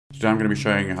Today I'm going to be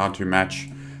showing you how to match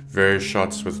various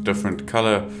shots with different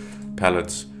color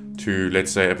palettes to,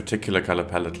 let's say, a particular color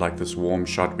palette like this warm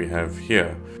shot we have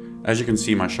here. As you can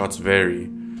see, my shots vary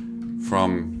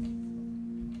from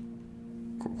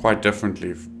quite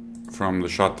differently from the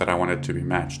shot that I wanted to be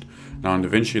matched. Now in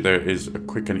Davinci there is a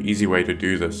quick and easy way to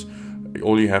do this.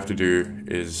 All you have to do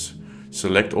is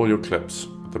select all your clips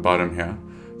at the bottom here,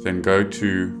 then go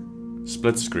to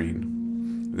split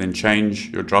screen, then change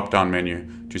your drop down menu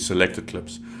to selected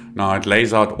clips. Now it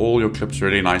lays out all your clips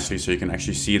really nicely so you can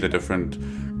actually see the different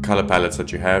color palettes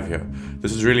that you have here.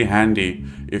 This is really handy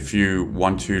if you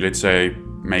want to, let's say,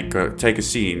 take a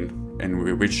scene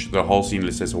in which the whole scene,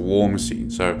 let's say, is a warm scene.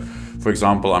 So for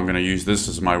example, I'm going to use this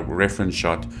as my reference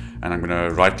shot and I'm going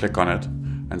to right click on it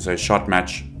and say shot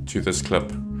match to this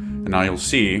clip. And now you'll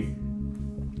see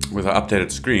with the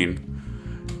updated screen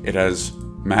it has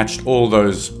matched all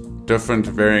those different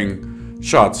varying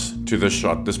shots to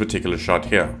this particular shot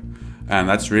here. And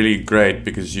that's really great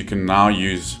because you can now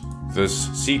use this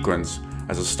sequence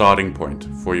as a starting point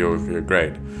for your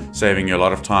grade, saving you a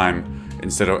lot of time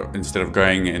instead of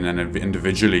going in and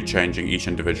individually changing each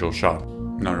individual shot.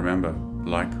 Now remember,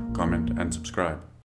 like, comment and subscribe.